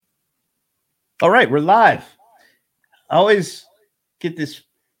All right, we're live. I always get this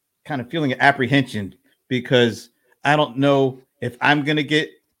kind of feeling of apprehension because I don't know if I'm going to get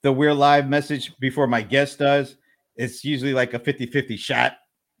the we're live message before my guest does. It's usually like a 50-50 shot.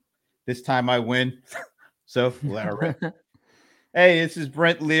 This time I win. So let her rip. Hey, this is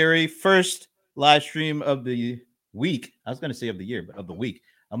Brent Leary. First live stream of the week. I was going to say of the year, but of the week.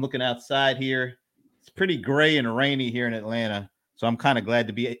 I'm looking outside here. It's pretty gray and rainy here in Atlanta. So I'm kind of glad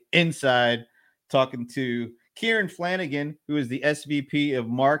to be inside talking to Kieran Flanagan, who is the SVP of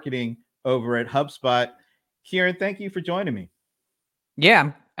marketing over at HubSpot. Kieran, thank you for joining me.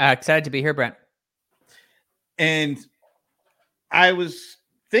 Yeah, I'm excited to be here, Brent. And I was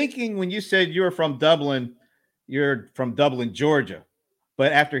thinking when you said you were from Dublin, you're from Dublin, Georgia.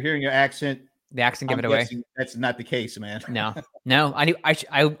 But after hearing your accent, the accent give I'm it away. guessing that's not the case, man. No.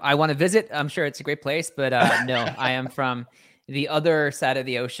 I want to visit. I'm sure it's a great place, but no, I am from the other side of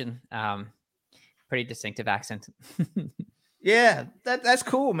the ocean. Pretty distinctive accent. Yeah, that's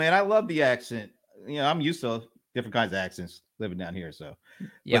cool, man. I love the accent. I'm used to different kinds of accents living down here. So,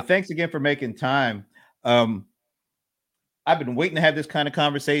 but thanks again for making time. I've been waiting to have this kind of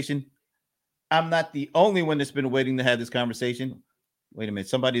conversation. I'm not the only one that's been waiting to have this conversation. Wait a minute,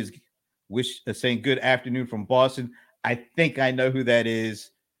 somebody is saying good afternoon from Boston. I think I know who that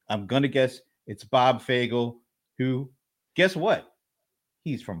is. I'm gonna guess it's Bob Fagel, who, guess what?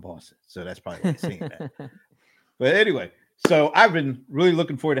 He's from Boston, so that's probably why he's saying that. But anyway, so I've been really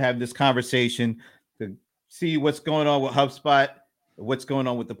looking forward to having this conversation to see what's going on with HubSpot, what's going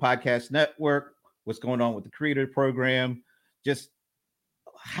on with the podcast network, what's going on with the creator program, just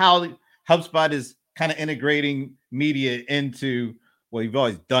how HubSpot is kind of integrating media into, well, you've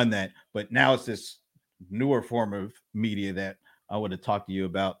always done that, but now it's this newer form of media that I want to talk to you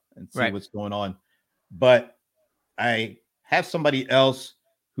about and see what's going on. But I have somebody else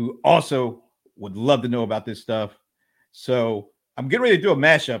who also would love to know about this stuff. So I'm getting ready to do a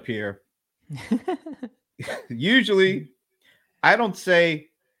mashup here. Usually I don't say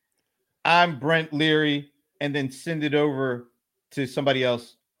I'm Brent Leary and then send it over to somebody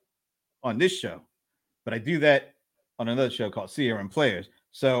else on this show, but I do that on another show called CRM Players.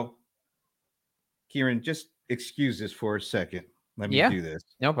 So Kieran, just excuse this for a second. Let me do this.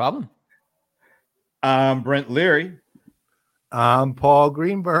 No problem. I'm Brent Leary. I'm Paul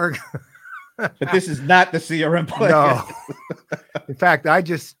Greenberg. But this is not the CRM Players. No. In fact, I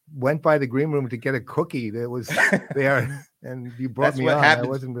just went by the green room to get a cookie that was there, and you brought me on. I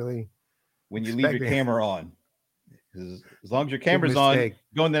wasn't really when you leave your camera on. As long as your camera's on,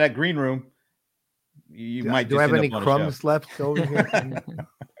 go into that green room. You might. Do I have any crumbs left over here?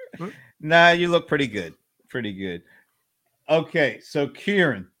 Nah, you look pretty good. Pretty good. Okay, so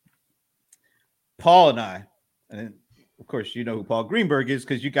Kieran, Paul and I, and of course you know who Paul Greenberg is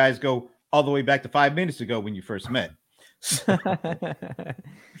because you guys go all the way back to 5 minutes ago when you first met.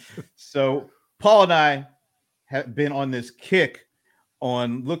 So Paul and I have been on this kick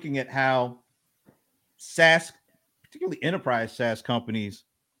on looking at how SaaS, particularly enterprise SaaS companies,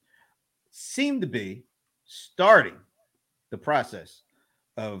 seem to be starting the process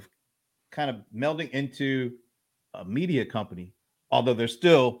of kind of melding into a media company, although they're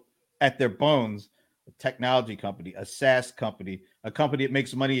still at their bones a technology company, a SaaS company, a company that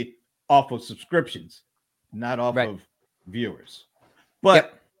makes money off of subscriptions, not off of viewers.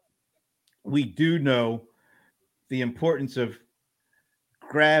 But we do know the importance of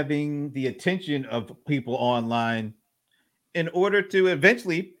grabbing the attention of people online in order to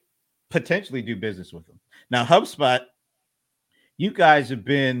eventually potentially do business with them. Now, HubSpot, you guys have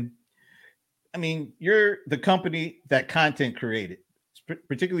been, I mean, you're the company that content created,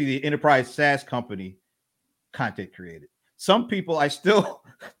 particularly the enterprise SaaS company content created. Some people I still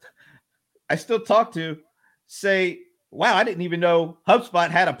talk to say, wow, I didn't even know HubSpot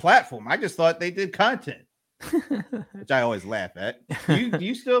had a platform. I just thought they did content. Which I always laugh at. Do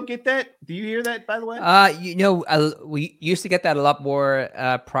you still get that? Do you hear that, by the way? We used to get that a lot more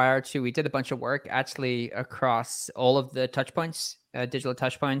prior to. We did a bunch of work actually across all of the touch points, digital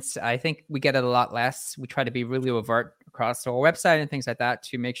touch points. I think we get it a lot less. We try to be really overt across our website and things like that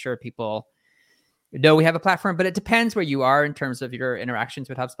to make sure people know we have a platform. But it depends where you are in terms of your interactions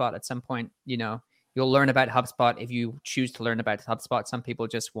with HubSpot. At some point, you'll learn about HubSpot if you choose to learn about HubSpot. Some people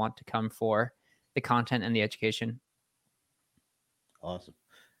just want to come for the content and the education. Awesome.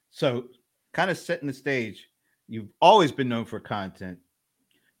 So kind of setting the stage, you've always been known for content,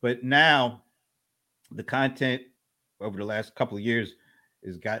 but now the content over the last couple of years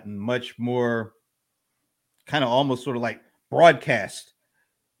has gotten much more kind of almost sort of like broadcast,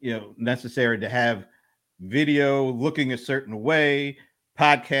 necessary to have video looking a certain way,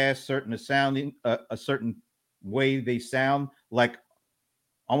 podcasts, certain sounding, a certain way they sound, like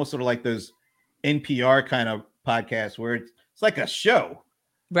almost sort of like those NPR kind of podcasts where it's like a show.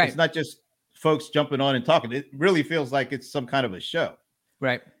 Right. It's not just folks jumping on and talking. It really feels like it's some kind of a show.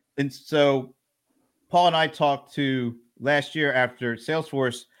 Right. And so Paul and I talked to last year after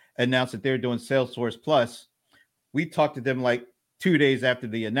Salesforce announced that they're doing Salesforce Plus. We talked to them like 2 days after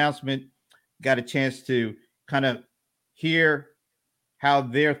the announcement, got a chance to kind of hear how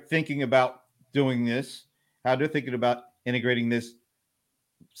they're thinking about doing this, how they're thinking about integrating this.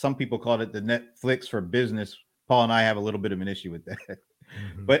 Some people call it the Netflix for business. Paul and I have a little bit of an issue with that.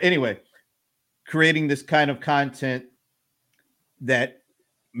 Mm-hmm. But anyway, creating this kind of content that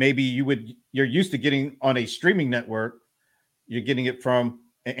maybe you're used to getting on a streaming network, you're getting it from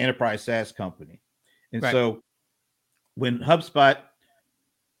an enterprise SaaS company. And so when HubSpot,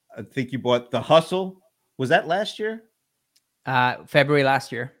 I think you bought The Hustle, was that last year? February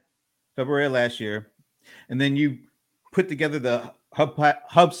last year. And then you put together the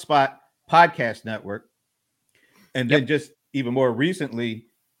HubSpot podcast network. And then just even more recently,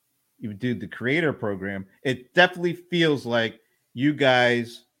 you did the creator program. It definitely feels like you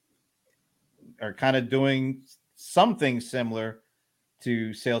guys are kind of doing something similar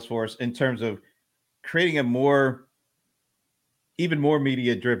to Salesforce in terms of creating a even more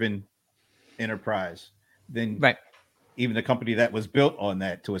media driven enterprise than even the company that was built on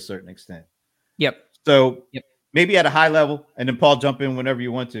that to a certain extent. Yep. So maybe at a high level, and then Paul, jump in whenever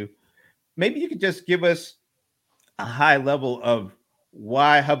you want to. Maybe you could just give us a high level of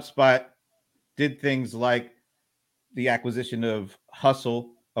why HubSpot did things like the acquisition of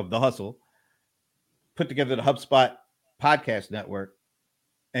The Hustle, put together the HubSpot podcast network,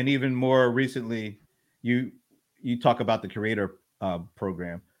 and even more recently, you talk about the creator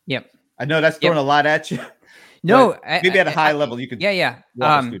program. Yep. I know that's throwing a lot at you. No, maybe at a high level you could. Yeah.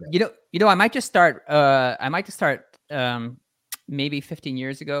 I might just start. Maybe 15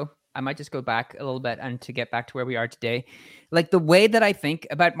 years ago. I might just go back a little bit and to get back to where we are today. Like the way that I think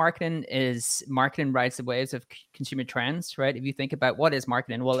about marketing is marketing rides the waves of consumer trends, right? If you think about what is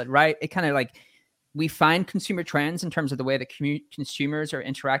marketing, well, it kind of like we find consumer trends in terms of the way that consumers are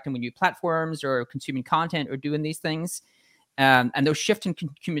interacting with new platforms or consuming content or doing these things. And those shifting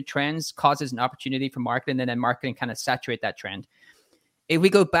consumer trends causes an opportunity for marketing, and then marketing kind of saturate that trend. If we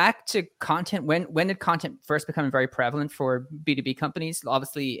go back to content, when did content first become very prevalent for B2B companies?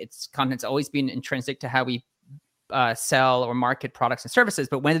 Obviously, content's always been intrinsic to how we sell or market products and services.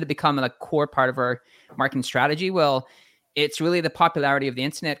 But when did it become a core part of our marketing strategy? Well, it's really the popularity of the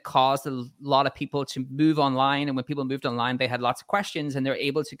internet caused a lot of people to move online. And when people moved online, they had lots of questions and they're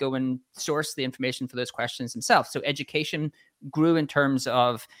able to go and source the information for those questions themselves. So education grew in terms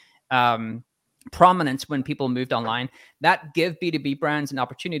of prominence when people moved online. That gave B2B brands an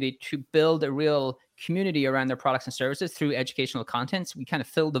opportunity to build a real community around their products and services through educational content. So we kind of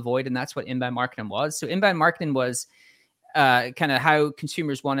filled the void, and that's what inbound marketing was. So inbound marketing was kind of how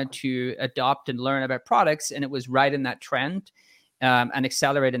consumers wanted to adopt and learn about products, and it was right in that trend and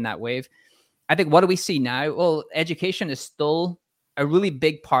accelerating that wave. I think what do we see now? Well, education is still a really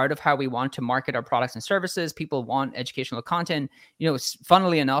big part of how we want to market our products and services. People want educational content.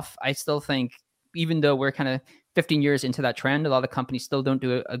 Funnily enough, I still think even though we're kind of 15 years into that trend, a lot of companies still don't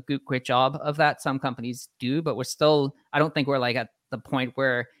do a great job of that. Some companies do, but I don't think we're like at the point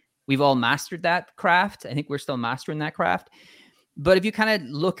where we've all mastered that craft. I think we're still mastering that craft. But if you kind of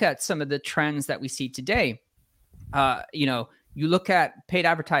look at some of the trends that we see today, you look at paid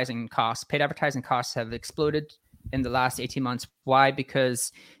advertising costs. Paid advertising costs have exploded in the last 18 months. Why?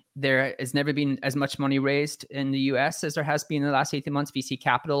 Because there has never been as much money raised in the US as there has been in the last 18 months. VC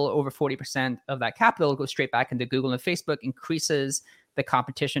capital, over 40% of that capital goes straight back into Google and Facebook, increases the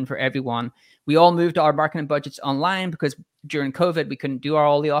competition for everyone. We all moved our marketing budgets online because during COVID, we couldn't do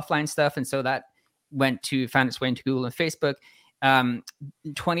all the offline stuff. And so that found its way into Google and Facebook. In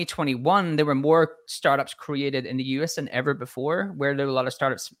 2021, there were more startups created in the US than ever before, where there were a lot of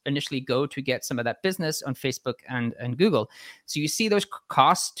startups initially go to get some of that business on Facebook and Google. So you see those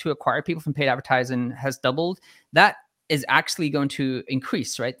costs to acquire people from paid advertising has doubled. That is actually going to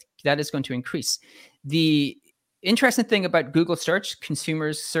increase, right? That is going to increase. The interesting thing about Google search,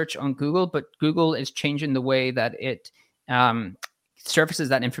 consumers search on Google, but Google is changing the way that it surfaces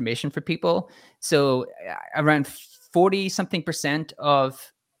that information for people. So around 40-something%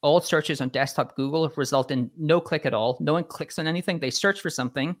 of all searches on desktop Google result in no click at all. No one clicks on anything. They search for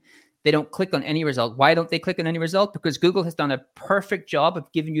something. They don't click on any result. Why don't they click on any result? Because Google has done a perfect job of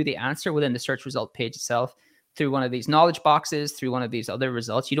giving you the answer within the search result page itself through one of these knowledge boxes, through one of these other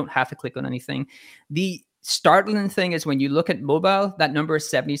results. You don't have to click on anything. The startling thing is when you look at mobile, that number is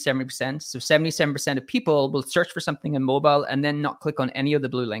 77%. So 77% of people will search for something in mobile and then not click on any of the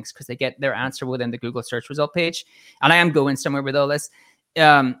blue links because they get their answer within the Google search result page. And I am going somewhere with all this.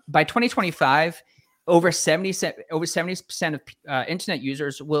 By 2025, over 70% of internet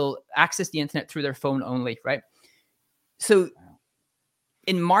users will access the internet through their phone only, right? So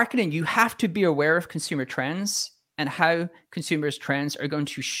in marketing, you have to be aware of consumer trends and how consumers' trends are going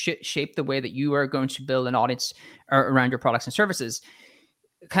to shape the way that you are going to build an audience around your products and services.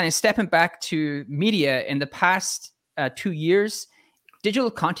 Kind of stepping back to media, in the past 2 years,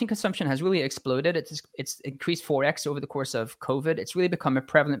 digital content consumption has really exploded. It's increased 4x over the course of COVID. It's really become a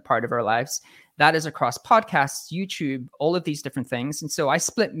prevalent part of our lives. That is across podcasts, YouTube, all of these different things. And so I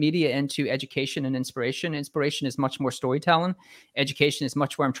split media into education and inspiration. Inspiration is much more storytelling. Education is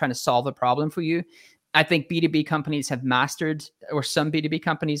much where I'm trying to solve a problem for you. I think B2B companies have mastered, or some B2B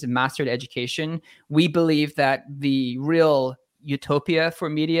companies have mastered education. We believe that the real utopia for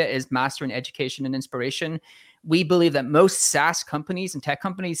media is mastering education and inspiration. We believe that most SaaS companies and tech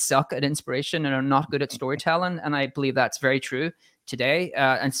companies suck at inspiration and are not good at storytelling. And I believe that's very true today.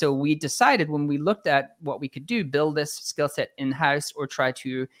 And so we decided, when we looked at what we could do, build this skill set in-house or try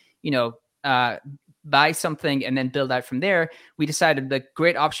to, buy something and then build out from there. We decided the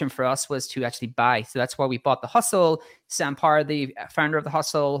great option for us was to actually buy. So that's why we bought The Hustle. Sam Parr, the founder of The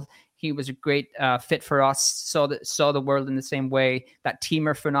Hustle, he was a great fit for us, saw the world in the same way. That team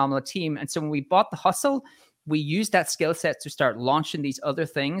are a phenomenal team. And so when we bought The Hustle, we used that skill set to start launching these other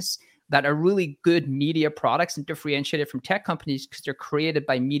things that are really good media products and differentiated from tech companies because they're created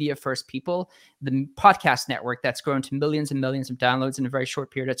by media first people. The podcast network that's grown to millions and millions of downloads in a very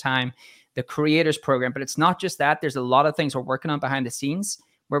short period of time, the creators program. But it's not just that. There's a lot of things we're working on behind the scenes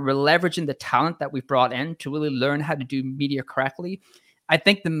where we're leveraging the talent that we've brought in to really learn how to do media correctly. I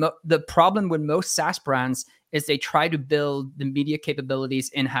think the problem with most SaaS brands is they try to build the media capabilities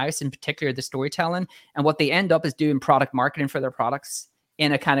in-house, in particular the storytelling. And what they end up is doing product marketing for their products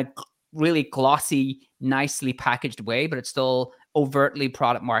in a kind of really glossy, nicely packaged way, but it's still overtly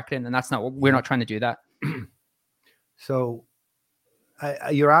product marketing. And that's not what we're not trying to do that. So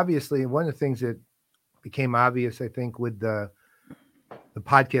you're obviously, one of the things that became obvious, I think, with the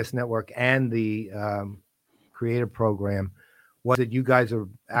podcast network and the creator program was that you guys are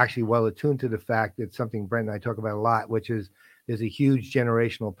actually well attuned to the fact that something Brent and I talk about a lot, which is there's a huge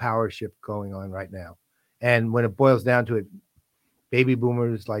generational power shift going on right now. And when it boils down to it, baby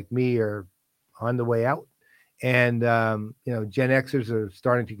boomers like me are on the way out. And, Gen Xers are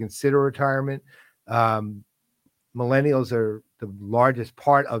starting to consider retirement. Millennials are the largest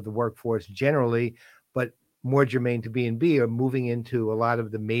part of the workforce generally, but more germane to B&B are moving into a lot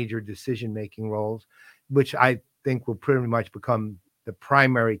of the major decision-making roles, which I think will pretty much become the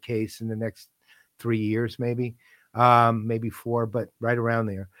primary case in the next 3 years, maybe 4, but right around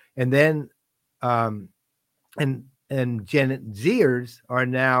there. And then, and Gen Zers are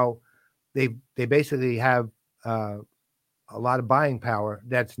now, they basically have a lot of buying power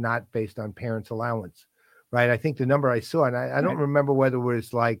that's not based on parents' allowance, right? I think the number I saw, and I don't remember whether it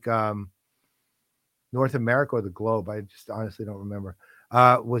was like North America or the globe, I just honestly don't remember,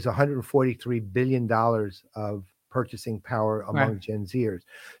 was $143 billion of purchasing power among Gen Zers.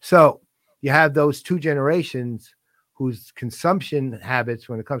 So you have those two generations whose consumption habits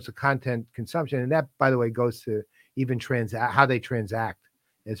when it comes to content consumption, and that, by the way, goes to even how they transact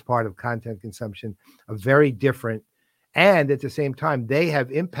as part of content consumption, are very different. And at the same time, they have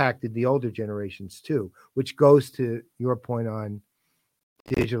impacted the older generations too, which goes to your point on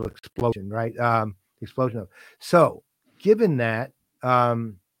digital explosion, right? So given that,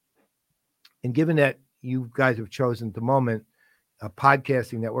 and given that you guys have chosen at the moment a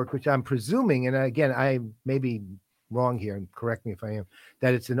podcasting network, which I'm presuming, and again, I may be wrong here, and correct me if I am,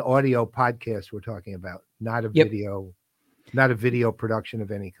 that it's an audio podcast we're talking about, not a video, not a video production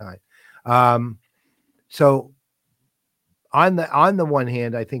of any kind. So on the one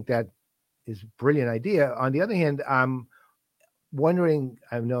hand, I think that is a brilliant idea. On the other hand, I'm wondering,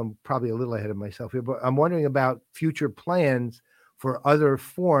 I know I'm probably a little ahead of myself here, but I'm wondering about future plans for other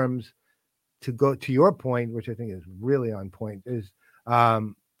forms to go to your point, which I think is really on point, is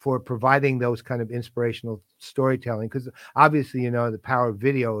for providing those kind of inspirational storytelling. Because obviously, the power of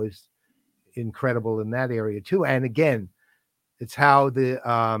video is incredible in that area too. And again, it's how the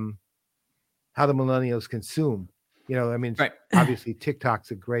millennials consume. Obviously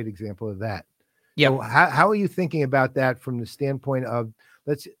TikTok's a great example of that. Yeah. So how are you thinking about that from the standpoint of,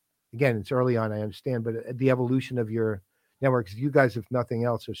 it's early on, I understand, but the evolution of your networks? You guys, if nothing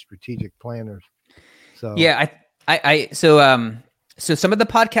else, are strategic planners. So yeah, So some of the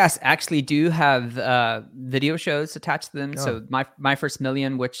podcasts actually do have video shows attached to them. Oh. So my First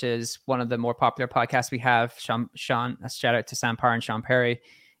Million, which is one of the more popular podcasts we have, Sean, shout out to Sam Parr and Sean Perry.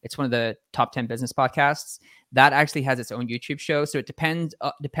 It's one of the top 10 business podcasts. That actually has its own YouTube show. So it depended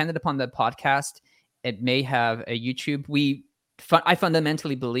upon the podcast. It may have a YouTube. I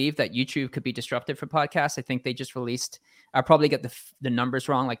fundamentally believe that YouTube could be disruptive for podcasts. I think they just released, I'll probably get the numbers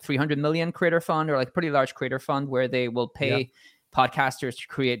wrong, like 300 million creator fund, or like a pretty large creator fund where they will pay podcasters to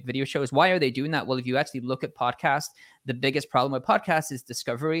create video shows. Why are they doing that? Well, if you actually look at podcasts, the biggest problem with podcasts is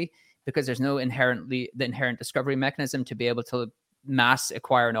discovery, because there's no inherent discovery mechanism to be able to mass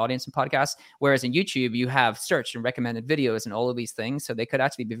acquire an audience in podcasts. Whereas in YouTube, you have search and recommended videos and all of these things. So they could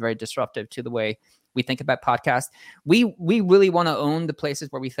actually be very disruptive to the way we think about podcasts. We really want to own the places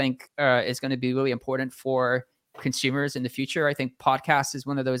where we think is going to be really important for consumers in the future. I think podcasts is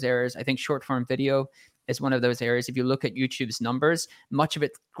one of those areas. I think short form video is one of those areas. If you look at YouTube's numbers, much of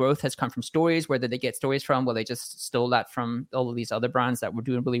its growth has come from stories. Where did they get stories from? Well, they just stole that from all of these other brands that were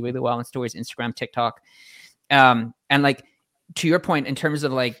doing really, really well in stories, Instagram, TikTok. And like, to your point, in terms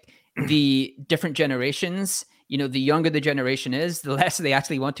of like the different generations, the younger the generation is, the less they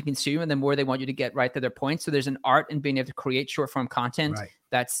actually want to consume and the more they want you to get right to their point. So there's an art in being able to create short form content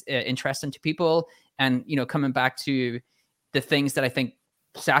that's interesting to people. And, coming back to the things that I think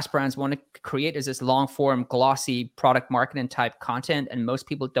SaaS brands want to create is this long form, glossy product marketing type content. And most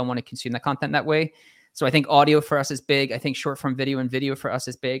people don't want to consume that content that way. So I think audio for us is big. I think short form video and video for us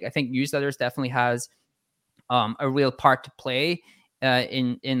is big. I think newsletters definitely has a real part to play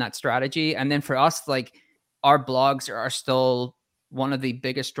in that strategy. And then for us, like, our blogs are still one of the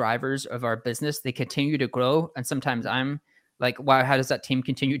biggest drivers of our business. They continue to grow. And sometimes I'm like, wow, how does that team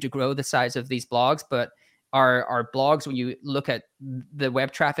continue to grow the size of these blogs? But our blogs, when you look at the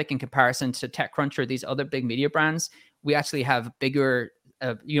web traffic in comparison to TechCrunch or these other big media brands, we actually have bigger,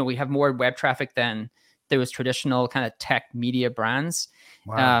 we have more web traffic than those traditional kind of tech media brands.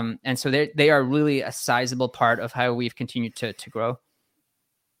 Wow. And so they are really a sizable part of how we've continued to grow.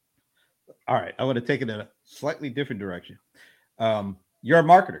 All right. I want to take it in a slightly different direction. You're a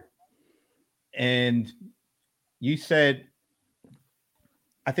marketer, and you said,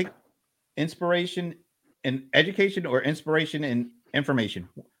 I think, inspiration and education, or inspiration and information.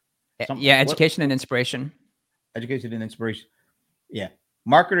 Education and inspiration. Education and inspiration. Yeah.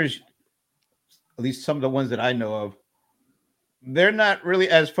 Marketers, at least some of the ones that I know of, they're not really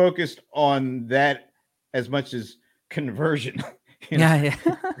as focused on that as much as conversion.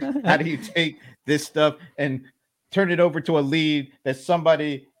 How do you take this stuff and turn it over to a lead that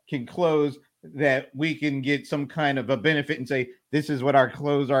somebody can close, that we can get some kind of a benefit and say, this is what our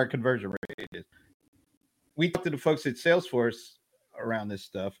conversion rate is. We talked to the folks at Salesforce around this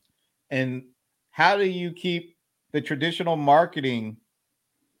stuff. And how do you keep the traditional marketing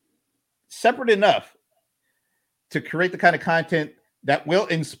separate enough to create the kind of content that will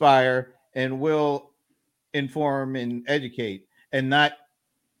inspire and will inform and educate, and not,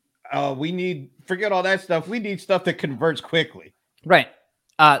 forget all that stuff. We need stuff that converts quickly. Right.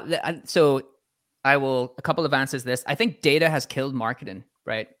 So a couple of answers to this. I think data has killed marketing,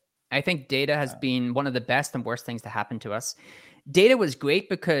 right? I think data has been one of the best and worst things to happen to us. Data was great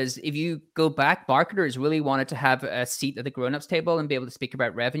because if you go back, marketers really wanted to have a seat at the grown-ups table and be able to speak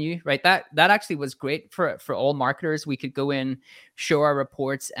about revenue, right? That actually was great for all marketers. We could go in, show our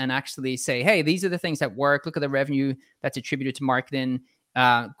reports, and actually say, hey, these are the things that work. Look at the revenue that's attributed to marketing.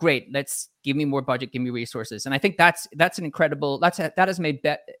 Great. Let's give me more budget, give me resources. And I think that's an incredible, that has made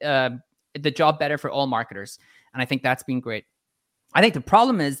the job better for all marketers. And I think that's been great. I think the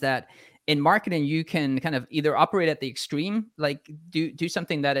problem is that in marketing, you can kind of either operate at the extreme, like do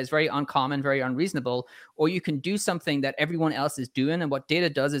something that is very uncommon, very unreasonable, or you can do something that everyone else is doing. And what data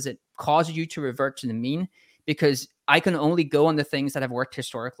does is it causes you to revert to the mean, because I can only go on the things that have worked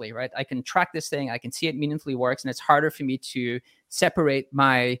historically, right? I can track this thing, I can see it meaningfully works, and it's harder for me to separate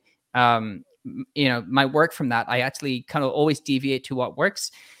my my work from that. I actually kind of always deviate to what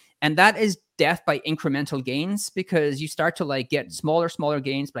works. And that is death by incremental gains, because you start to get smaller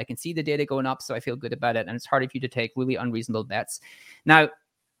gains, but I can see the data going up, so I feel good about it. And it's harder for you to take really unreasonable bets. Now,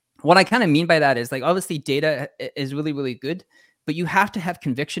 what I kind of mean by that is, obviously data is really, really good, but you have to have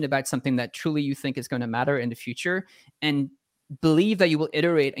conviction about something that truly you think is going to matter in the future, and believe that you will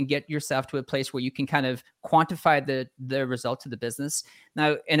iterate and get yourself to a place where you can kind of quantify the results of the business.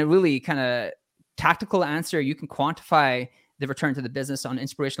 Now, in a really kind of tactical answer, you can quantify the return to the business on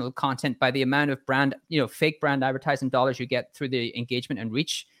inspirational content by the amount of fake brand advertising dollars you get through the engagement and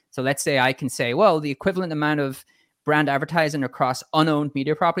reach. So let's say I can say, well, the equivalent amount of brand advertising across unowned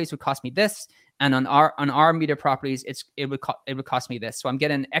media properties would cost me this, And on our media properties, it would cost me this. So I'm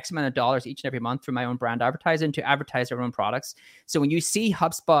getting X amount of dollars each and every month through my own brand advertising to advertise our own products. So when you see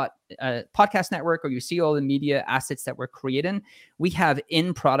HubSpot podcast network, or you see all the media assets that we're creating, we have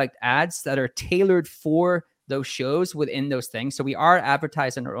in-product ads that are tailored for those shows within those things. So we are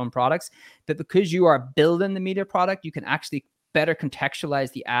advertising our own products, but because you are building the media product, you can actually better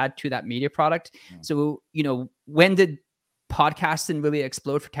contextualize the ad to that media product. So, when did podcasting really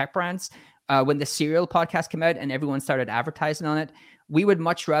explode for tech brands? When the Serial podcast came out and everyone started advertising on it. We would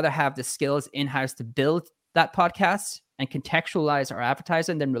much rather have the skills in-house to build that podcast and contextualize our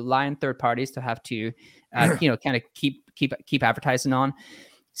advertising than rely on third parties to have to, kind of keep advertising on.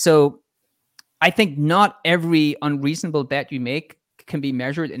 So I think not every unreasonable bet you make can be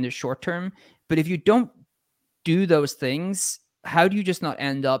measured in the short term, but if you don't do those things, how do you just not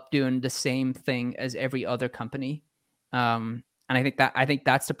end up doing the same thing as every other company? And I think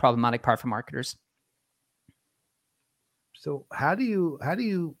that's the problematic part for marketers. So how do you,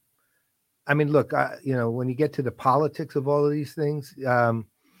 I mean, look, when you get to the politics of all of these things,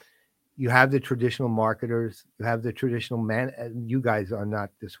 you have the traditional marketers, you have the traditional you guys are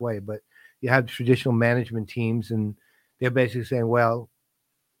not this way, but you have traditional management teams, and they're basically saying, well,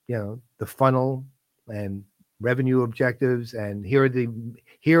 the funnel and revenue objectives, and here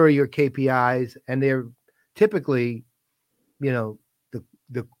are your KPIs, and they're typically,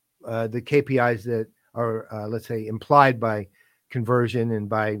 the KPIs that are, let's say, implied by conversion and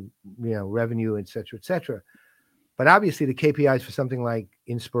by, revenue, et cetera. But obviously the KPIs for something like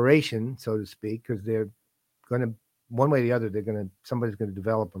inspiration, so to speak, because they're going to, one way or the other, somebody's going to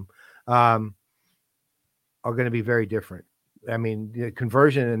develop them, are going to be very different. I mean, the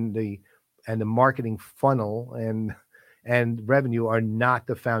conversion and the marketing funnel and revenue are not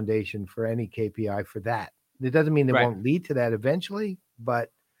the foundation for any KPI for that. It doesn't mean they won't lead to that eventually,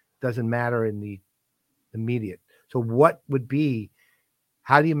 but doesn't matter in the immediate. So what would be,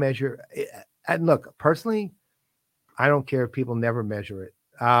 how do you measure? And look, personally, I don't care if people never measure it.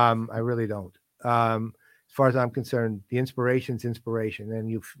 I really don't. As far as I'm concerned, the inspiration's inspiration, and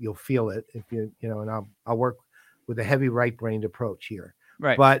you'll feel it if and I'll work with a heavy right-brained approach here.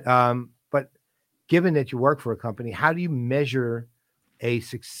 Right. But given that you work for a company, how do you measure a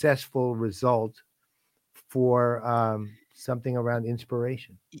successful result for something around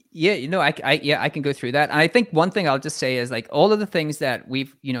inspiration? I can go through that. And I think one thing I'll just say is, like, all of the things that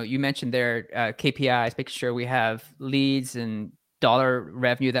we've, you mentioned there, KPIs, making sure we have leads and dollar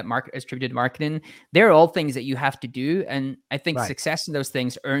revenue that is attributed to marketing. They're all things that you have to do. And I think success in those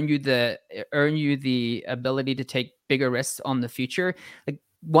things earn you the ability to take bigger risks on the future. Like,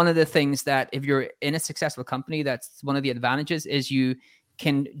 one of the things that, if you're in a successful company, that's one of the advantages, is you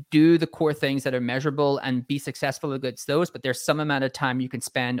can do the core things that are measurable and be successful against those, but there's some amount of time you can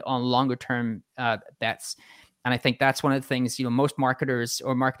spend on longer term bets. And I think that's one of the things, most marketers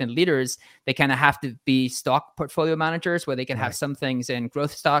or marketing leaders, they kind of have to be stock portfolio managers, where they can have some things in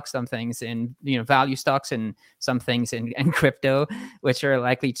growth stocks, some things in, value stocks, and some things in crypto, which are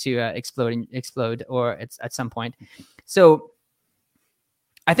likely to explode or it's at some point. So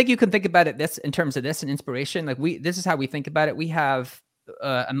I think you can think about it in terms of this and inspiration. Like, this is how we think about it. We have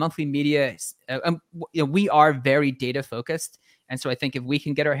a monthly media, we are very data focused. And so I think if we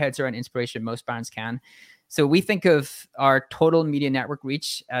can get our heads around inspiration, most brands can. So we think of our total media network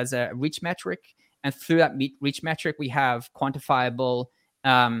reach as a reach metric. And through that reach metric, we have quantifiable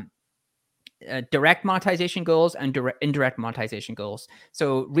direct monetization goals and indirect monetization goals.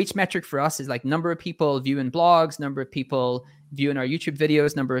 So reach metric for us is like number of people viewing blogs, number of people viewing our YouTube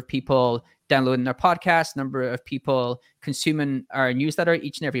videos, number of people downloading our podcast, number of people consuming our newsletter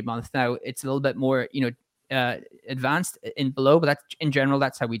each and every month. Now, it's a little bit more, advanced in below, but that's, in general,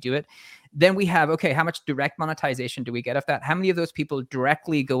 that's how we do it. Then we have, okay, how much direct monetization do we get off that? How many of those people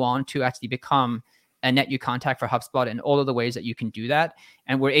directly go on to actually become a net new contact for HubSpot, and all of the ways that you can do that?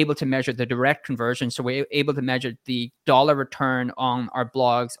 And we're able to measure the direct conversion. So we're able to measure the dollar return on our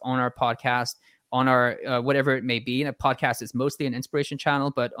blogs, on our podcast, on our whatever it may be. And a podcast is mostly an inspiration channel,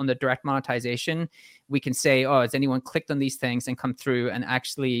 but on the direct monetization, we can say, oh, has anyone clicked on these things and come through and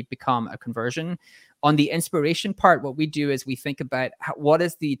actually become a conversion? On the inspiration part, what we do is we think about what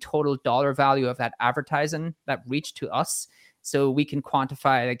is the total dollar value of that advertising that reached to us. So we can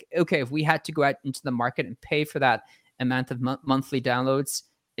quantify, like, okay, if we had to go out into the market and pay for that amount of monthly downloads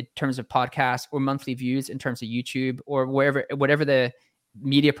in terms of podcasts, or monthly views in terms of YouTube, or whatever the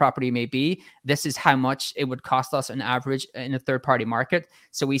media property may be, this is how much it would cost us on average in a third-party market.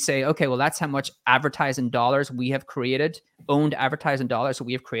 So we say, okay, well, that's how much advertising dollars we have created, owned advertising dollars that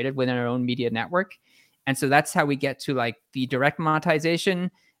we have created within our own media network. And so that's how we get to, like, the direct monetization.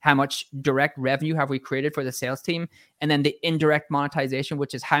 how much direct revenue have we created for the sales team, and then the indirect monetization,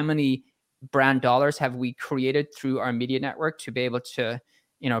 which is how many brand dollars have we created through our media network to be able to,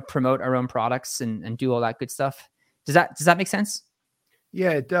 promote our own products and do all that good stuff. Does that make sense?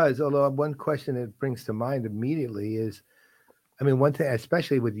 Yeah, it does. Although one question that brings to mind immediately is, I mean, one thing,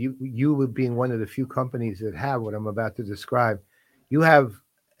 especially with you being one of the few companies that have what I'm about to describe, you have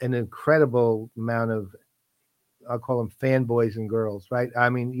an incredible amount of, I'll call them fanboys and girls, right? I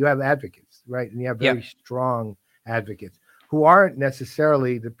mean, you have advocates, right? And you have very strong advocates who aren't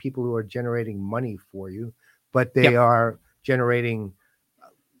necessarily the people who are generating money for you, but they are generating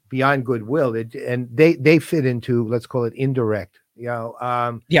beyond goodwill. And they fit into, let's call it indirect,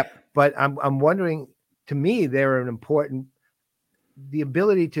 But I'm wondering, to me, they're an important, the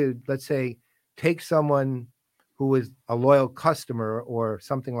ability to, let's say, take someone who is a loyal customer or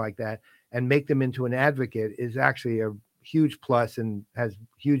something like that and make them into an advocate is actually a huge plus and has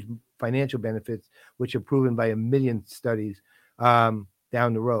huge financial benefits, which are proven by a million studies down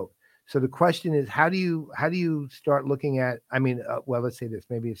the road. So the question is, how do you start looking at, I mean, well, let's say this,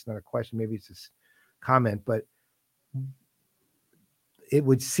 maybe it's not a question, maybe it's a comment, but it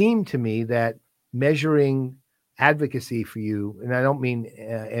would seem to me that measuring advocacy for you, and I don't mean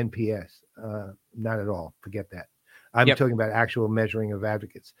NPS, not at all, forget that. I'm talking about actual measuring of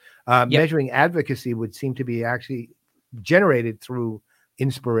advocates. Measuring advocacy would seem to be actually generated through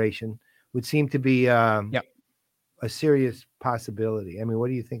inspiration, would seem to be a serious possibility. I mean, what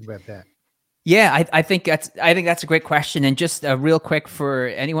do you think about that? Yeah, I think that's a great question. And just real quick for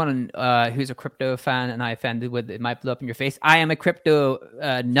anyone who's a crypto fan and I offended with, it might blow up in your face. I am a crypto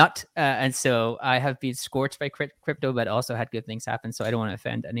nut, and so I have been scorched by crypto, but also had good things happen. So I don't want to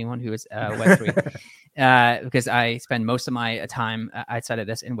offend anyone who is Web3 because I spend most of my time outside of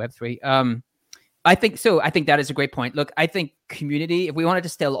this in Web3. I think that is a great point. Look, I think community, if we want to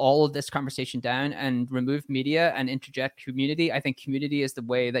distill all of this conversation down and remove media and interject community, I think community is the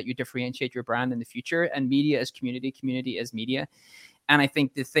way that you differentiate your brand in the future. And media is community is media. And I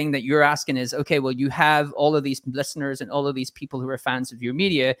think the thing that you're asking is, okay, well, you have all of these listeners and all of these people who are fans of your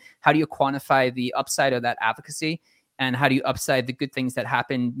media. How do you quantify the upside of that advocacy? And how do you upside the good things that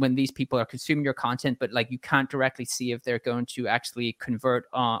happen when these people are consuming your content, but like you can't directly see if they're going to actually convert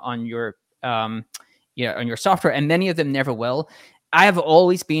on your on your software, and many of them never will. I have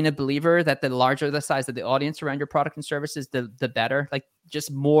always been a believer that the larger the size of the audience around your product and services, the better. Like,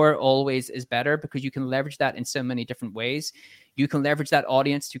 just more always is better, because you can leverage that in so many different ways. You can leverage that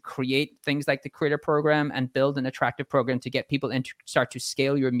audience to create things like the creator program and build an attractive program to get people in to start to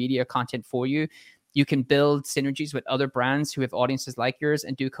scale your media content for you. You can build synergies with other brands who have audiences like yours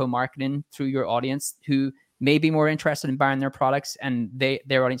and do co-marketing through your audience who may be more interested in buying their products, and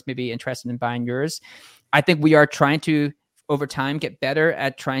their audience may be interested in buying yours. I think we are trying to, over time, get better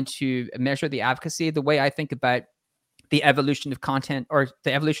at trying to measure the advocacy. The way I think about the evolution of content or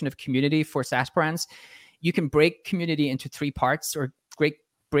the evolution of community for SaaS brands, you can break community into three parts, or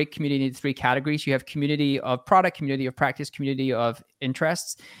break community into three categories. You have community of product, community of practice, community of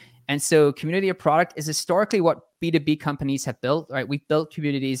interests. And so community of product is historically what B2B companies have built, right? We've built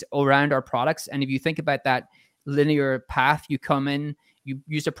communities around our products. And if you think about that linear path, you come in, you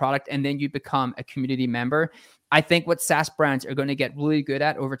use a product, and then you become a community member. I think what SaaS brands are going to get really good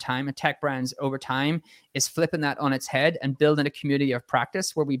at over time, and tech brands over time, is flipping that on its head and building a community of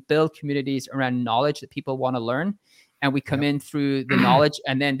practice where we build communities around knowledge that people want to learn. And we come in through the knowledge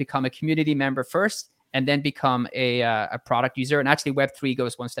and then become a community member first, and then become a product user. And actually Web3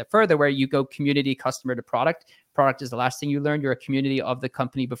 goes one step further, where you go community, customer to product. Product is the last thing you learn. You're a community of the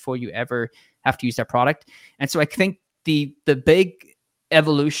company before you ever have to use their product. And so I think the big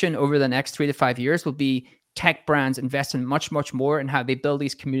evolution over the next 3 to 5 years will be tech brands investing much, much more in how they build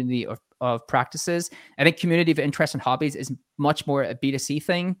these community of practices. I think community of interest and hobbies is much more a B2C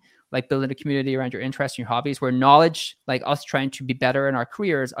thing, like building a community around your interests and your hobbies, where knowledge, like us trying to be better in our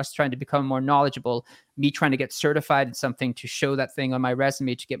careers, us trying to become more knowledgeable, me trying to get certified in something to show that thing on my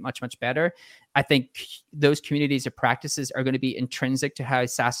resume to get much, much better. I think those communities of practices are going to be intrinsic to how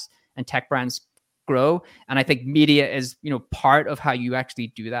SaaS and tech brands grow. And I think media is, part of how you actually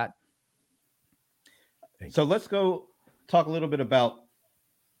do that. So let's go talk a little bit about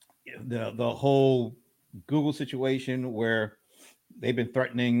the whole Google situation, where they've been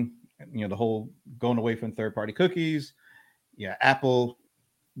threatening, the whole going away from third-party cookies. Yeah, Apple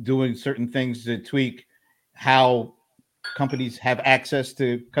doing certain things to tweak how companies have access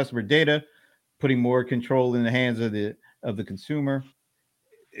to customer data, putting more control in the hands of the consumer.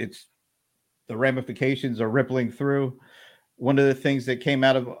 It's the ramifications are rippling through. One of the things that came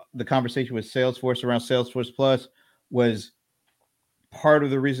out of the conversation with Salesforce around Salesforce Plus was part of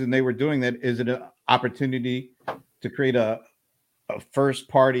the reason they were doing that is an opportunity to create a first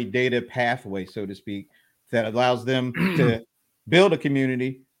party data pathway, so to speak, that allows them to build a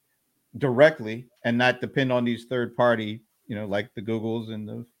community directly and not depend on these third party, like the Googles and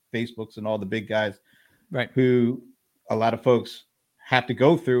the Facebooks and all the big guys, right? Who a lot of folks have to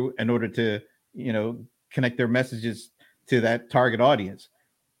go through in order to, connect their messages to that target audience.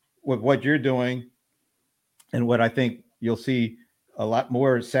 With what you're doing, and what I think you'll see a lot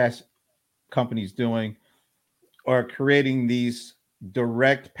more SaaS companies doing, are creating these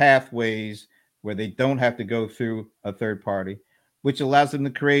direct pathways where they don't have to go through a third party, which allows them to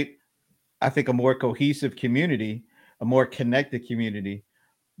create, I think, a more cohesive community, a more connected community.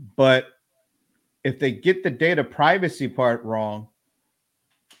 But if they get the data privacy part wrong,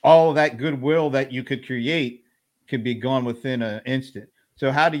 all that goodwill that you could create could be gone within an instant.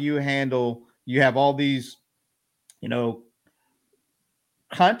 So how do you handle, you have all these,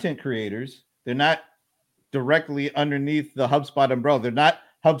 content creators, they're not directly underneath the HubSpot umbrella. They're not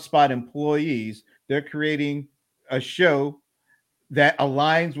HubSpot employees. They're creating a show that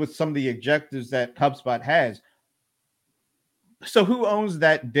aligns with some of the objectives that HubSpot has. So who owns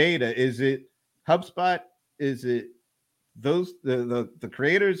that data? Is it HubSpot? Is it those the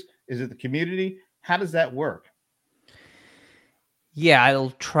creators? Is it the community? How does that work? Yeah,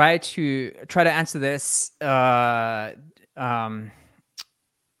 I'll try to answer this. I'll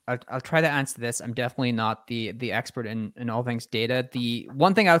try to answer this. I'm definitely not the expert in all things data. The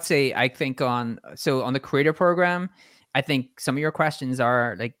one thing I would say, I think on the creator program, I think some of your questions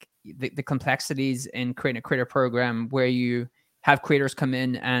are like the complexities in creating a creator program where you have creators come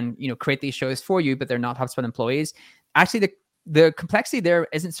in and create these shows for you, but they're not HubSpot employees. Actually, the complexity there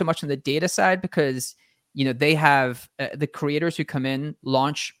isn't so much on the data side, because they have the creators who come in,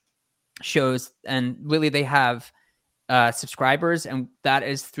 launch shows, and really they have subscribers, and that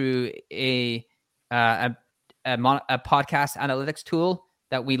is through a podcast analytics tool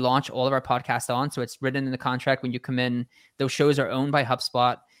that we launch all of our podcasts on. So it's written in the contract when you come in. Those shows are owned by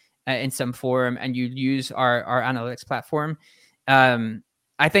HubSpot in some form, and you use our analytics platform.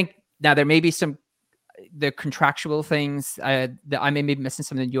 I think now there may be the contractual things that I may be missing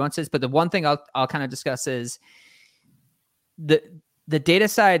some of the nuances, but the one thing I'll kind of discuss is the data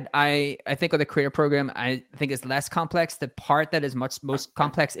side. I think of the creator program, I think is less complex. The part that is most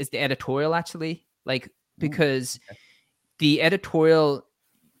complex is the editorial, actually, because the editorial,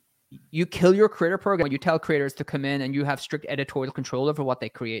 you kill your creator program when you tell creators to come in and you have strict editorial control over what they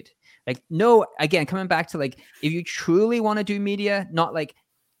create. Again, coming back to if you truly want to do media, not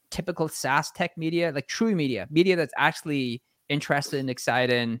typical SaaS tech media, true media that's actually interesting,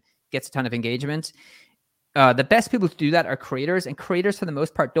 exciting, gets a ton of engagement. The best people to do that are creators, and creators for the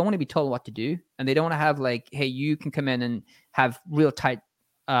most part don't want to be told what to do, and they don't want to have hey, you can come in and have real tight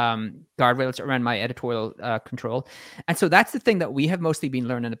guardrails around my editorial control. And so that's the thing that we have mostly been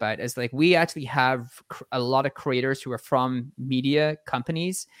learning about, is we actually have a lot of creators who are from media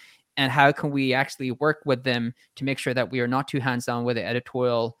companies, and how can we actually work with them to make sure that we are not too hands-on with the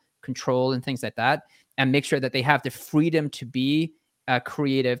editorial control and things like that, and make sure that they have the freedom to be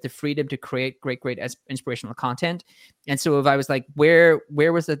creative, the freedom to create great inspirational content. And so if I was where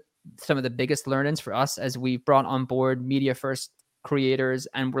was some of the biggest learnings for us as we brought on board media first creators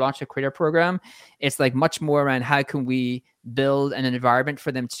and we launched a creator program, it's much more around how can we build an environment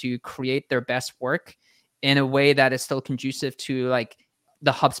for them to create their best work in a way that is still conducive to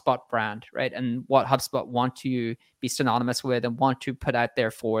the HubSpot brand, right? And what HubSpot want to be synonymous with and want to put out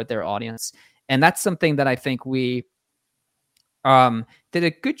there for their audience. And that's something that I think we did a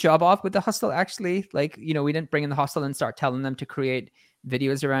good job of with the Hustle, actually. We didn't bring in the Hustle and start telling them to create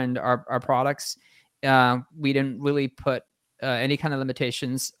videos around our products. We didn't really put any kind of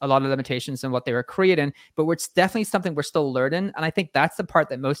limitations, a lot of limitations on what they were creating, but it's definitely something we're still learning. And I think that's the part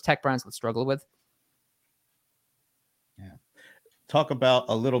that most tech brands would struggle with. Yeah. Talk about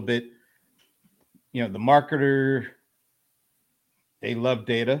a little bit, the marketer, they love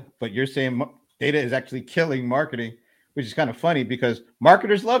data, but you're saying data is actually killing marketing, which is kind of funny because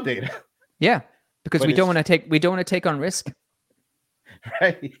marketers love data. Yeah, because we don't want to take on risk.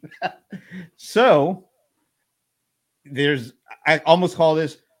 Right. So I almost call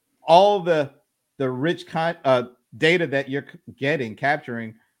this all the rich data that you're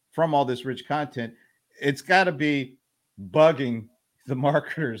capturing from all this rich content. It's got to be bugging the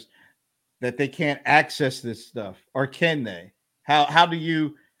marketers that they can't access this stuff, or can they? How do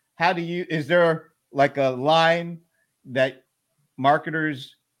you, is there a line that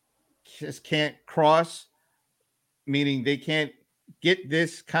marketers just can't cross, meaning they can't get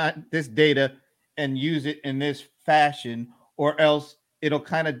this data and use it in this fashion, or else it'll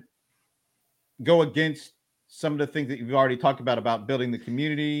kind of go against some of the things that you've already talked about building the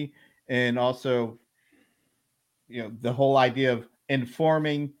community, and also, the whole idea of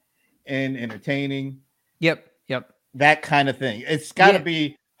informing and entertaining. Yep. That kind of thing. It's got to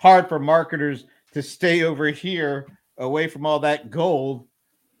be hard for marketers to stay over here away from all that gold.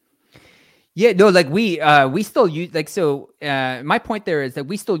 Yeah, no, like we still use, like, so my point there is that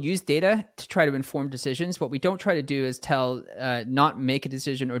we still use data to try to inform decisions. What we don't try to do is not make a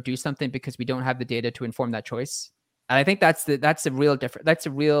decision or do something because we don't have the data to inform that choice. And I think that's a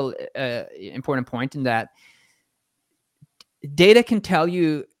real important point, in that data can tell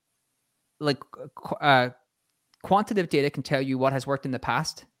you, like, quantitative data can tell you what has worked in the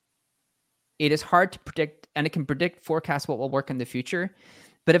past. It is hard to predict, and it can forecast what will work in the future.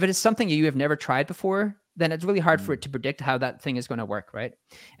 But if it is something you have never tried before, then it's really hard for it to predict how that thing is going to work, right?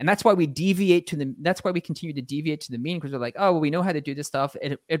 And that's why we that's why we continue to deviate to the mean, because we're like, oh, well, we know how to do this stuff.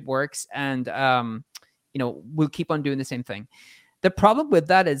 It works. And, we'll keep on doing the same thing. The problem with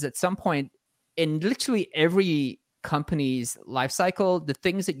that is, at some point in literally every company's life cycle, the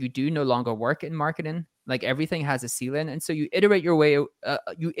things that you do no longer work in marketing. Like, everything has a ceiling. And so you iterate your way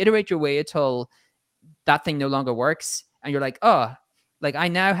until that thing no longer works. And you're like, oh, like, I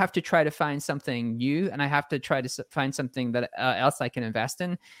now have to try to find something new, and I have to try to find something that else I can invest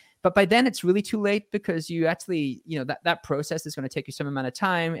in. But by then it's really too late, because you actually, that process is going to take you some amount of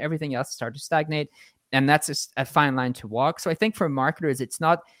time. Everything else starts to stagnate. And that's a fine line to walk. So I think for marketers, it's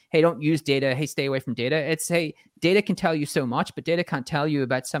not, hey, don't use data. Hey, stay away from data. It's, hey, data can tell you so much, but data can't tell you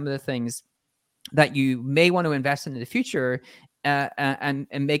about some of the things that you may want to invest in the future. And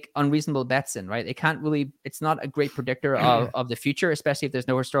make unreasonable bets in, right? It's not a great predictor of the future, especially if there's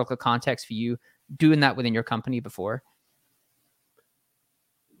no historical context for you doing that within your company before.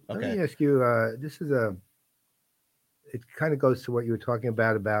 Okay. Let me ask you, it kind of goes to what you were talking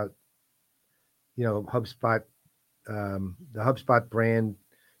about, HubSpot, the HubSpot brand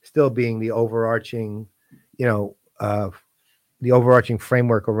still being the overarching, the overarching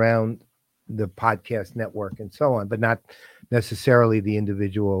framework around the podcast network and so on, but not necessarily the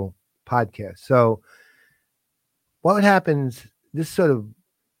individual podcast. So what happens, this sort of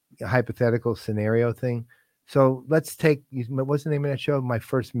hypothetical scenario thing. So let's take, what's the name of that show? My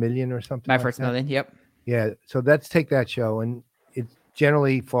First Million or something? My First Million. Yep. Yeah. So let's take that show, and it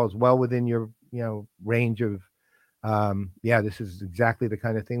generally falls well within your, range of, this is exactly the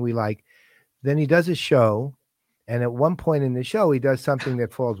kind of thing we like. Then he does a show, and at one point in the show, he does something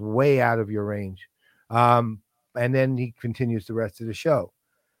that falls way out of your range. And then he continues the rest of the show.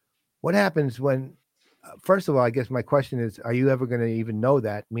 What happens when, first of all, I guess my question is, are you ever going to even know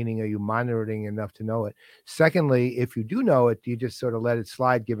that? Meaning, are you monitoring enough to know it? Secondly, if you do know it, do you just sort of let it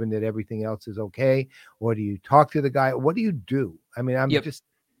slide, given that everything else is okay? Or do you talk to the guy? What do you do? I mean,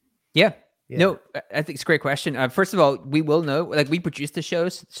 Yeah. No, I think it's a great question. First of all, we will know, like, we produce the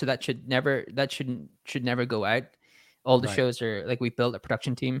shows, so that should never go out. All the shows are, like, we built a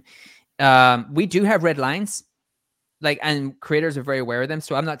production team. We do have red lines, like, and creators are very aware of them.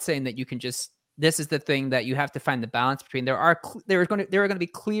 So I'm not saying that you can just, this is the thing that you have to find the balance between. There are going to be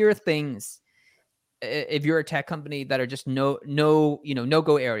clear things if you're a tech company that are just no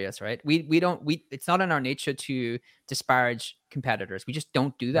go areas, right? It's not in our nature to disparage competitors. We just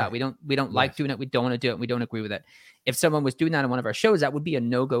don't do that. Right. We don't like doing it. We don't want to do it. We don't agree with it. If someone was doing that in one of our shows, that would be a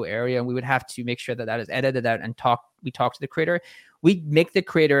no-go area, and we would have to make sure that is edited out and we talk to the creator. We make the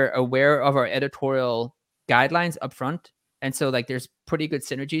creator aware of our editorial guidelines up front. And so, like, there's pretty good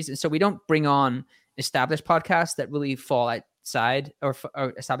synergies. And so we don't bring on established podcasts that really fall outside, or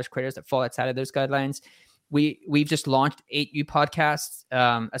established creators that fall outside of those guidelines. We've just launched 8 new podcasts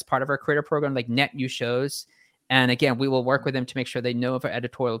as part of our creator program, like net new shows. And again, we will work with them to make sure they know of our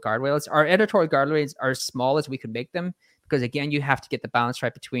editorial guardrails. Our editorial guardrails are as small as we could make them, because again, you have to get the balance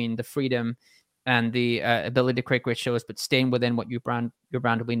right between the freedom and the ability to create great shows, but staying within what your brand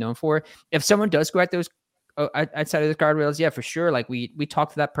will be known for. If someone does go at those outside of the guardrails, yeah, for sure. Like, we talk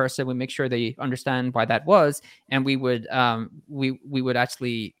to that person, we make sure they understand why that was, and we would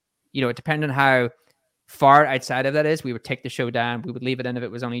actually, depending on how far outside of that is, we would take the show down. We would leave it in if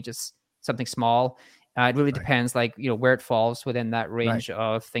it was only just something small. It really depends, like, where it falls within that range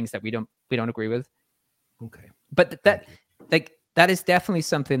of things that we don't agree with. Okay, but that is definitely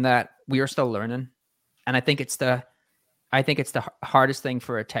something that we are still learning, and I think it's the hardest thing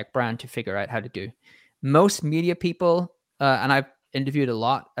for a tech brand to figure out how to do. Most media people, and I've interviewed a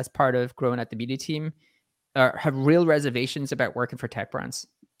lot as part of growing at the media team, have real reservations about working for tech brands,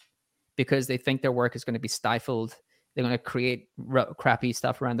 because they think their work is going to be stifled. They're going to create crappy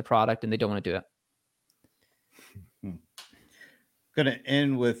stuff around the product, and they don't want to do it. Going to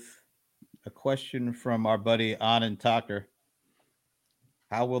end with a question from our buddy Anand Tucker.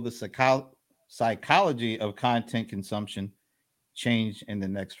 How will the psychology of content consumption change in the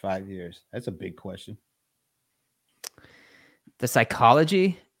next 5 years? That's a big question. The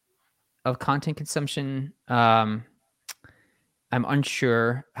psychology of content consumption. I'm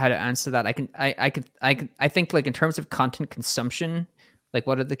unsure how to answer that. I think like in terms of content consumption, like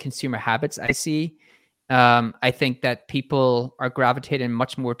what are the consumer habits I see? I think that people are gravitating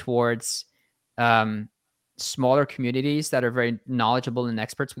much more towards smaller communities that are very knowledgeable and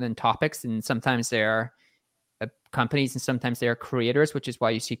experts within topics. And sometimes they are companies and sometimes they are creators, which is why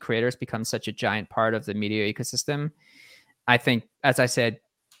you see creators become such a giant part of the media ecosystem. I think, as I said,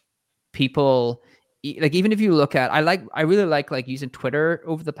 people like, even if you look at, I really like using Twitter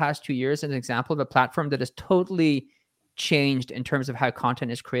over the past 2 years as an example of a platform that has totally changed in terms of how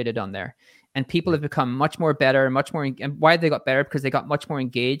content is created on there. And people have become much more better, and why they got better? Because they got much more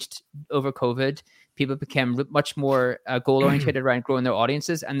engaged over COVID. People became much more goal-oriented around growing their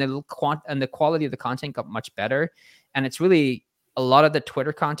audiences, and the quality of the content got much better. And it's really, a lot of the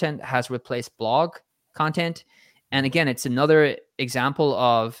Twitter content has replaced blog content. And again, it's another example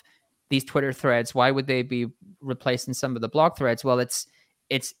of these Twitter threads. Why would they be replacing some of the blog threads? Well, it's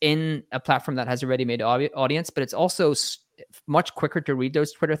in a platform that has a ready-made audience, but it's also much quicker to read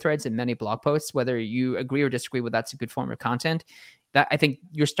those Twitter threads than many blog posts, whether you agree or disagree with that's a good form of content. That I think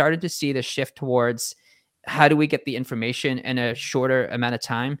you're starting to see the shift towards how do we get the information in a shorter amount of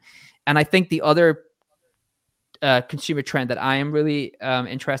time. And I think the other consumer trend that I am really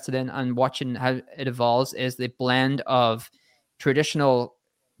interested in and watching how it evolves is the blend of traditional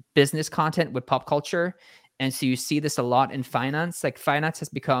business content with pop culture. And so you see this a lot in finance. Like, finance has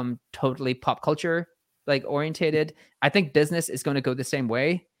become totally pop culture like orientated. I think business is going to go the same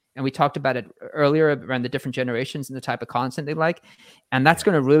way. And we talked about it earlier around the different generations and the type of content they like. And that's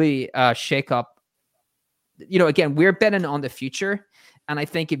going to really shake up. You know, again, we're betting on the future. And I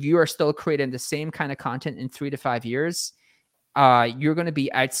think if you are still creating the same kind of content in 3 to 5 years, you're going to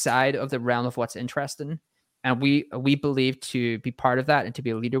be outside of the realm of what's interesting. And we believe to be part of that and to be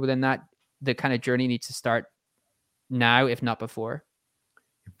a leader within that, the kind of journey needs to start now, if not before.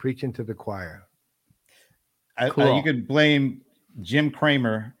 You're preaching to the choir. Cool. You could blame Jim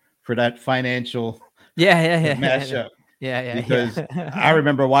Cramer for that financial mashup. Because I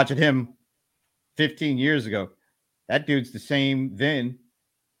remember watching him 15 years ago. That dude's the same then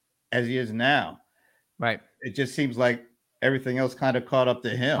as he is now. Right. It just seems like everything else kind of caught up to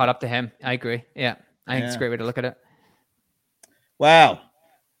him. I agree. Yeah. I think it's a great way to look at it. Wow.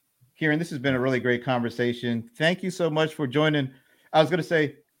 Kieran, this has been a really great conversation. Thank you so much for joining. I was going to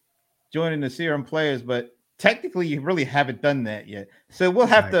say joining the CRM Players, but technically you really haven't done that yet. So we'll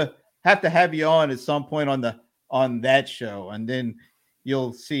have to have you on at some point on that show, and then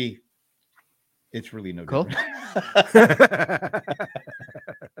you'll see it's really no cool. different.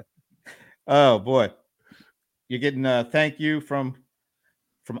 Oh boy. You're getting a thank you from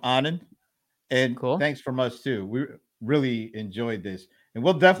Anand, and cool. Thanks from us too. We really enjoyed this, and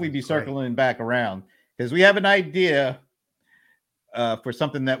we'll definitely be circling back around because we have an idea for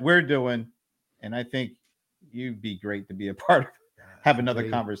something that we're doing, and I think you'd be great to be a part of. Have another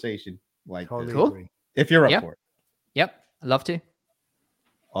conversation like this. Cool. If you're up for it. Yep, I'd love to.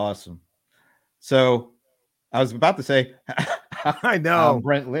 Awesome. So I was about to say, I know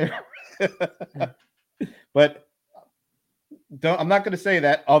Brent Leary. But I'm not going to say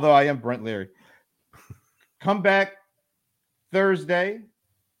that, although I am Brent Leary. Come back Thursday.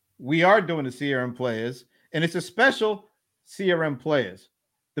 We are doing the CRM Players, and it's a special CRM Players.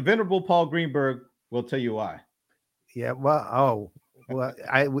 The Venerable Paul Greenberg will tell you why. Yeah, well,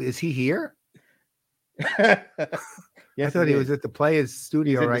 is he here? Yes, I thought he was at the Players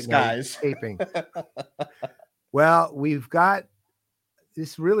studio right now taping. Well, we've got,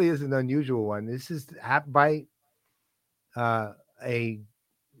 this really is an unusual one. This is AppByte, a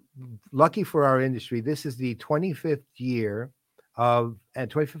lucky for our industry. This is the 25th year and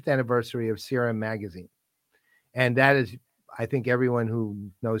 25th anniversary of CRM Magazine. And that is, I think everyone who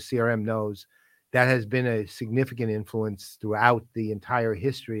knows CRM knows, that has been a significant influence throughout the entire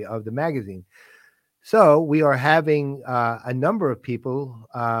history of the magazine. So we are having a number of people,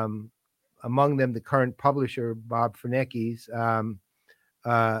 among them the current publisher, Bob Ferneckes,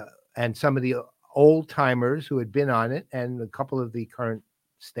 and some of the old timers who had been on it, and a couple of the current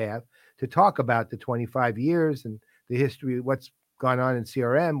staff, to talk about the 25 years and the history, what's gone on in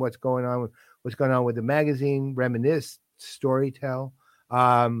CRM, what's going on with the magazine, reminisce, storytell,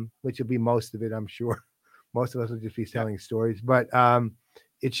 which will be most of it, I'm sure. Most of us will just be telling stories, but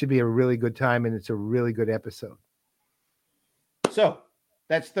it should be a really good time, and it's a really good episode. So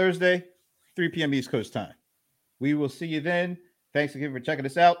that's Thursday, 3 p.m. East Coast time. We will see you then. Thanks again for checking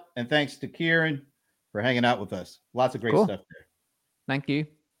us out. And thanks to Kieran for hanging out with us. Lots of great Cool. stuff there. Thank you.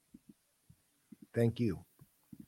 Thank you.